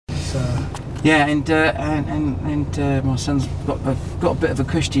Yeah, and my son's got a bit of a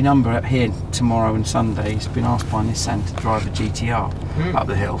cushy number up here tomorrow and Sunday. He's been asked by Nissan to drive a GTR up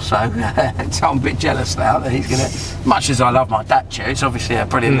the hill, so I'm a bit jealous now that he's going to. Much as I love my Dacia, it's obviously a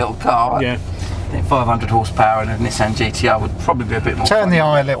brilliant little car. Yeah. I think 500 horsepower and a Nissan GTR would probably be a bit more. Turn the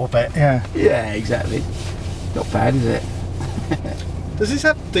eye a little bit, yeah. Yeah, exactly. Not bad, is it? Does this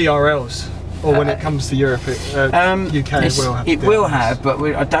have DRLs? Or when it comes to Europe, UK it will have, but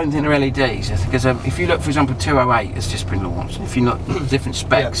I don't think they're LEDs. Because if you look, for example, 208 has just been launched. If you look different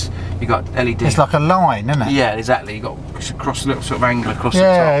specs, you've got LED. It's like a line, isn't it? Yeah, exactly. You've got a little sort of angle across the top.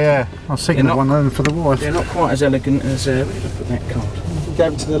 Yeah. I'll signal one of them for the wife. They're not quite as elegant as. Where did I put that card? You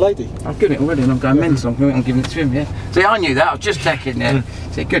gave it to the lady? I've given it already and I'm going mental. I'm giving it to him, yeah. See, I knew that. I was just checking there.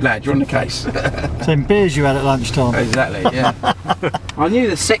 See, good lad, you're on the case. Same beers you had at lunchtime. Exactly, yeah. I knew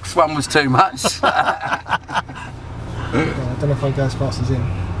the 6th one was too much. I don't know if I go as fast as him.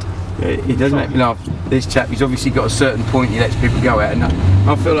 Yeah, he does make me laugh. This chap, he's obviously got a certain point he lets people go at, and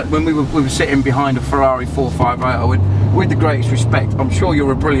I feel like when we were sitting behind a Ferrari 458, with the greatest respect, I'm sure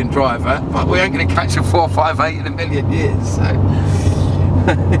you're a brilliant driver, but we ain't going to catch a 458 in a million years.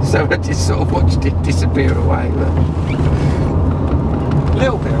 So I just sort of watched it disappear away. A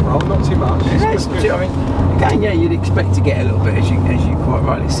little bit of roll, not too much. Yeah, I mean, again, yeah, you'd expect to get a little bit, as you quite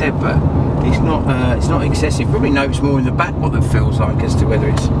rightly said, but it's not excessive. Probably notice more in the back what it feels like as to whether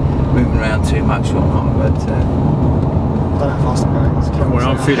it's moving around too much or not. But I don't know how fast I'm going. Don't worry,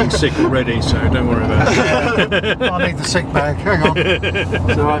 I'm feeling sick already, so don't worry about it. I need the sick bag. Hang on.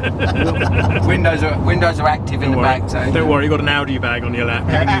 It's all right. Windows are active in the back. So don't worry, you've got an Audi bag on your lap.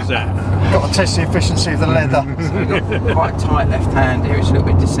 You can use that. Got to test the efficiency of the leather. So we've got quite a tight left hand here. It's a little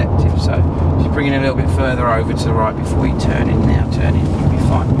bit deceptive. So just bringing it a little bit further over to the right before you turn in. Now turn in, you'll be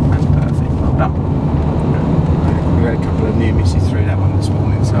fine. That's perfect. Well done. We had a couple of near misses through that one this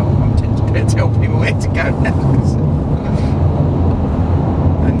morning, so I'm tempted to tell people where to go now.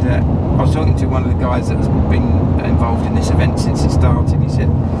 And I was talking to one of the guys that has been involved in this event since it started. He said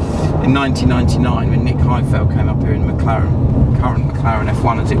in 1999 when Nick Heifeld came up here in current McLaren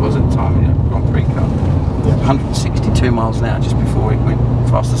F1 as it was at the time, Grand Prix car, 162 miles an hour just before it went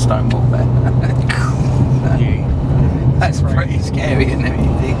past the stone wall there. That's pretty scary, isn't it?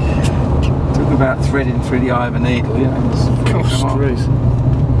 You think? Talk about threading through the eye of a needle, you know.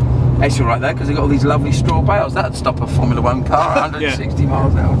 It's all right though, because they've got all these lovely straw bales. That'd stop a Formula 1 car at 160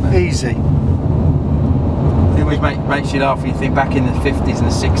 miles an hour. Easy. It always makes you laugh when you think back in the 50s and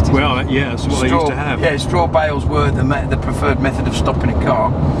the 60s. Well, yeah, that's what they used to have. Yeah, straw bales were the preferred method of stopping a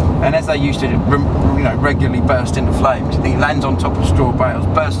car. And as they used to, regularly burst into flames, you think it lands on top of straw bales,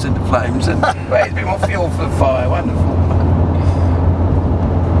 bursts into flames, and well, it's a bit more fuel for the fire. Wonderful.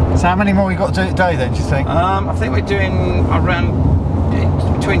 So how many more we got to do today then, do you think? I think we're doing around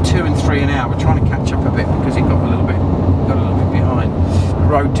between 2 and 3 an hour. We're trying to catch up a bit because it got a little bit behind. The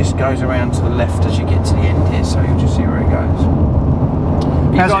road just goes around to the left as you get to the end here, so you'll just see where it goes.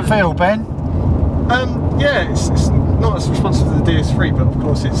 How's it feel, Ben? Yeah, it's not as responsive to the DS3, but of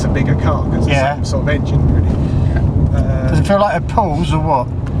course it's a bigger car because it's the same sort of engine, really. Yeah. Does it feel like it pulls or what?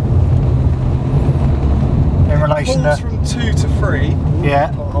 In relation to from 2 to 3.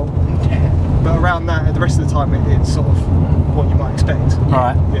 Yeah. But around that, the rest of the time, it's sort of what you might expect.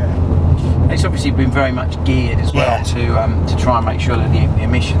 Right. Yeah. It's obviously been very much geared as well to try and make sure that the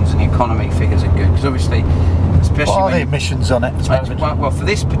emissions and the economy figures are good. Because obviously, especially what are the emissions on it? Well, for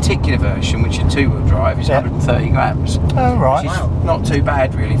this particular version, which is 2-wheel drive, is 130 grams. Oh right. Which is not too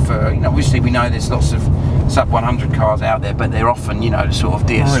bad really for. Obviously we know there's lots of sub 100 cars out there, but they're often the sort of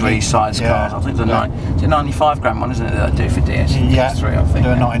DS3 size cars. I think it's a 95 gram one, isn't it, that I do for DS3? I think.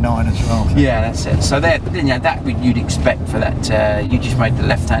 Do a 99 as well. Yeah, that's it. So that you'd expect for that. You just made the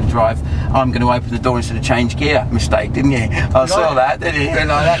left-hand drive. I'm going to open the door instead of change gear. Mistake, didn't you? I saw that, didn't you? Like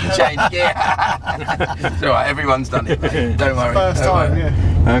that to change gear. It's all right. Everyone's done it. Mate. Don't worry. First time, yeah.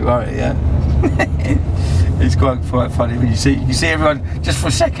 Don't worry. Yeah. It's quite funny when you see everyone just for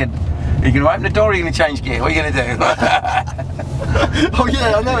a second. Are you going to open the door or are you going to change gear? What are you going to do? Oh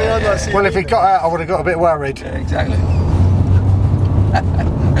yeah, I know. Yeah, well, if he got out, I would have got a bit worried. Yeah, exactly.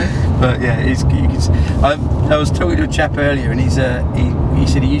 But yeah, I was talking to a chap earlier, and he said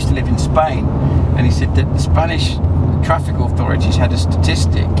he used to live in Spain, and he said that the Spanish traffic authorities had a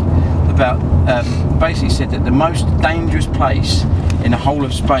statistic that about basically said that the most dangerous place in the whole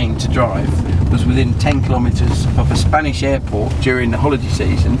of Spain to drive was within 10 kilometres of a Spanish airport during the holiday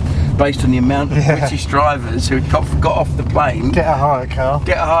season, based on the amount of British drivers who got off the plane, Get a hire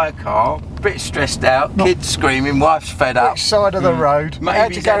car, bit stressed out, kids screaming, wife's fed up. Which side of the road? Maybe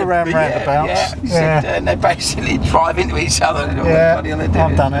Had to go round roundabouts. And they basically drive into each other.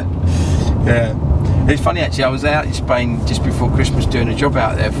 I've done it. Yeah. It's funny actually, I was out in Spain just before Christmas doing a job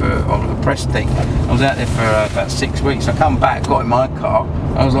out there on a press thing. I was out there for about 6 weeks. I come back, got in my car,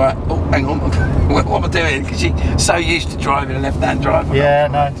 I was like, oh, hang on, what am I doing? Because you're so used to driving a left-hand drive. Yeah,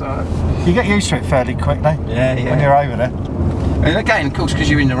 no. So, you get used to it fairly quickly. Yeah. When you're over there. And again, of course, because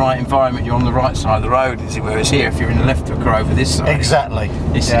you're in the right environment, you're on the right side of the road, whereas here, if you're in the left hooker over this side. Exactly.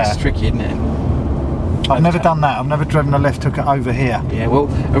 It's tricky, isn't it? I've never done that. I've never driven a left hooker over here. Yeah, well,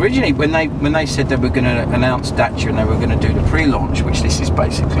 originally when they said they were going to announce Dacia and they were going to do the pre-launch, which this is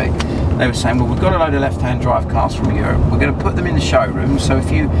basically, they were saying, well, we've got a load of left-hand drive cars from Europe. We're going to put them in the showroom. So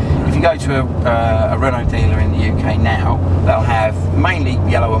if you go to a Renault dealer in the UK now, they'll have mainly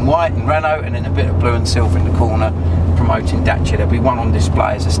yellow and white in Renault, and then a bit of blue and silver in the corner promoting Dacia. There'll be one on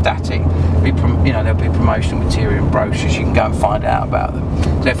display as a static. There'll be promotional material and brochures. You can go and find out about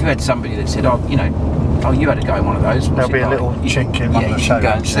them. So if you had somebody that said, oh, you had to go in one of those. There'll be a little chink in one of the showrooms. You can go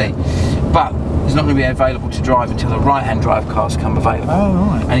and see. But it's not going to be available to drive until the right-hand drive cars come available. Oh,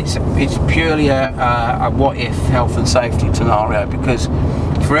 right. And it's purely a what-if health and safety scenario, because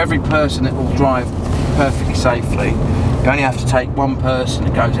for every person that will drive perfectly safely, you only have to take one person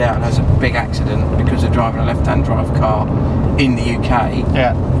that goes out and has a big accident because they're driving a left-hand drive car in the UK.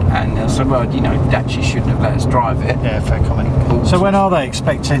 Yeah. And they'll say, well, Dacia shouldn't have let us drive it. Yeah, fair comment. So when are they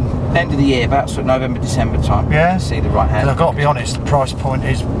expecting? End of the year, about sort of November, December time. Yeah. To see the right hand. I've got to be honest, the price point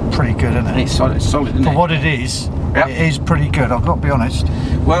is pretty good, isn't it? It's solid, isn't it? For what it is, it is pretty good. I've got to be honest.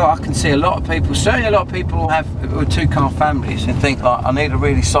 Well, I can see a lot of people, certainly a lot of people have two-car families and think, like, I need a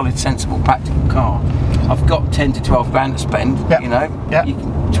really solid, sensible, practical car. I've got 10 to 12 grand to spend, Yep. You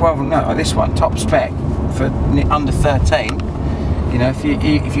can, 12, no, this one, top spec, for under 13. If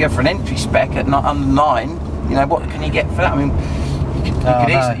you go for an entry spec at under 9, what can you get for that? I mean,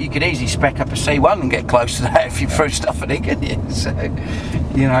 you could easily spec up a C1 and get close to that if you threw stuff in it, couldn't you? So,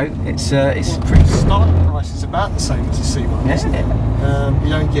 it's pretty. The starting price is about the same as a C1, Yeah. isn't it? You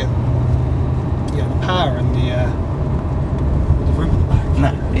don't get the power and the room at the back.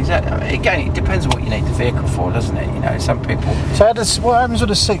 No, exactly. Again, it depends on what you need the vehicle for, doesn't it? Some people. So what happens with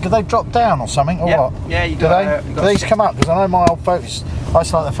the seat? Do they drop down or something, or what? Yeah, you do got. Do these come up? Because I know my old Focus, I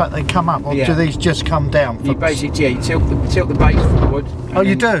just like the fact they come up. Or do these just come down? You basically, you tilt the base forward. Oh,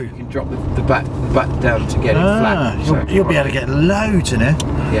 you do? You can drop the back down to get it flat. You'll be able to get loads in it.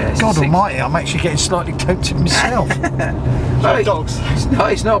 Yeah. God Almighty, I'm actually getting slightly tempted myself. Dogs.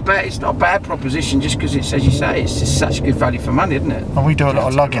 It's not bad. It's not a bad proposition, just because it's, as you say, it's just such good value for money, isn't it? And we do a lot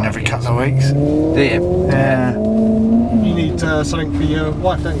of lugging every couple of weeks. Do you? Yeah. You need something for your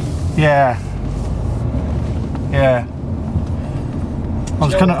wife, don't you? Yeah. Yeah. I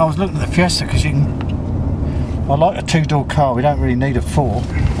was looking at the Fiesta because you can. I like a two-door car. We don't really need a four,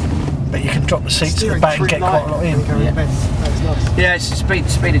 but you can drop the seats at the back and get quite a lot in. That's nice. Yeah, it's a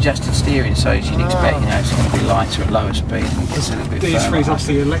speed adjusted steering, so as you'd expect, it's going to be lighter at lower speed. It's a little bit DS3 is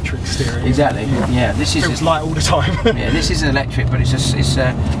obviously electric steering. Exactly. Yeah, this is. Feels light all the time. Yeah, this isn't electric, but it's a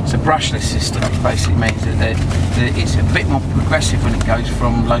brushless system, which basically means that it's a bit more progressive when it goes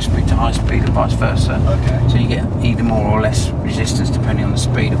from low speed to high speed, and vice versa. Okay. So you get either more or less resistance depending on the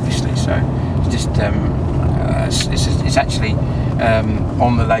speed, obviously. So it's just it's actually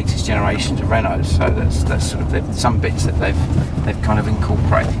on the latest generations of Renault. So that's sort of some bits that they've kind of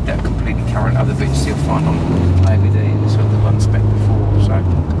incorporated that are completely current. Other bits you'll find on maybe the sort of the one spec before.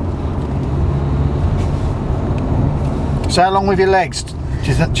 So how long with your legs? Do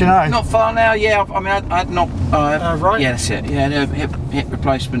you know? Not far now. Yeah, I mean, I had not. Right. Yeah, that's it. Yeah, I had a hip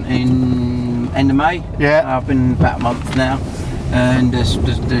replacement in end of May. Yeah. I've been about a month now, and the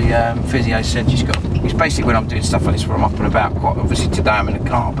physio said she's got. It's basically when I'm doing stuff like this where I'm up and about. Quite obviously today I'm in a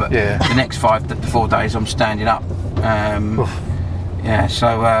car, but the next 5 to 4 days I'm standing up. Yeah,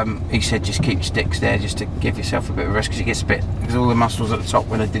 so he said just keep your sticks there just to give yourself a bit of rest, because all the muscles at the top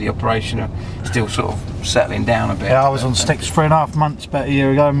when they did the operation are still sort of settling down a bit. Yeah, I was on sticks 3.5 months about a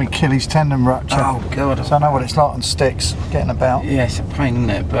year ago, and my Achilles tendon rupture. Oh God! So I know what it's like on sticks, getting about. Yeah, it's a pain,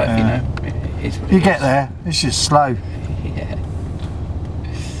 isn't it? But it's what it you is. get there. It's just slow. Yeah.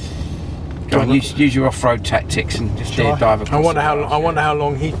 Go on, use your off-road tactics and just dive across. I wonder how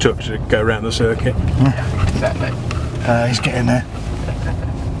long he took to go around the circuit. Exactly. He's getting there.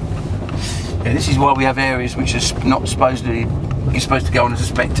 Yeah, this is why we have areas which are not supposedly, you're supposed to go on as a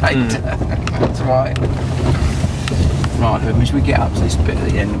spectator. That's right. Right, as we get up to this bit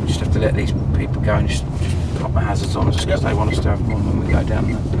at the end, we just have to let these people go and just pop the hazards on just because they want us to have them on when we go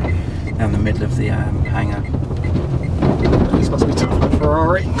down the middle of the hangar. This must be tough for a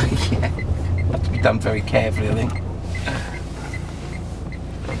Ferrari. Yeah, have to be done very carefully, I think.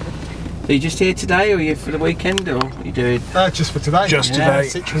 So you just here today, or are you for the weekend, or are you doing? Just for today. Just today.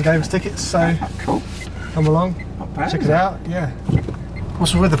 Citroen gave us tickets, so cool. Come along, Bad, check it out. Yeah.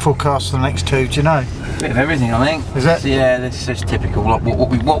 What's the weather forecast for the next 2? Do you know? Bit of everything, I think. Is it? So, yeah, this is typical.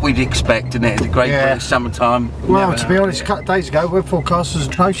 What we'd expect, isn't it? The great British summertime. Well, to be honest, a couple of days ago, weather forecast was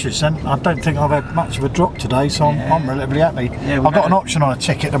atrocious, and I don't think I've had much of a drop today, so I'm relatively happy. Yeah, I've got an option on a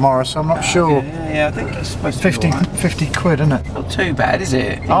ticket tomorrow, so I'm not sure. Yeah, I think it's supposed to be 50 quid, isn't it? Not too bad, is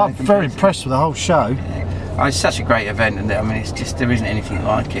it? I'm very impressed with the whole show. Oh, it's such a great event, and I mean, it's just there isn't anything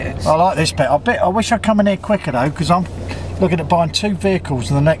like it. I like this bit. I wish I'd come in here quicker though, because I'm looking at buying 2 vehicles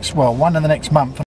in the next, well, one in the next month.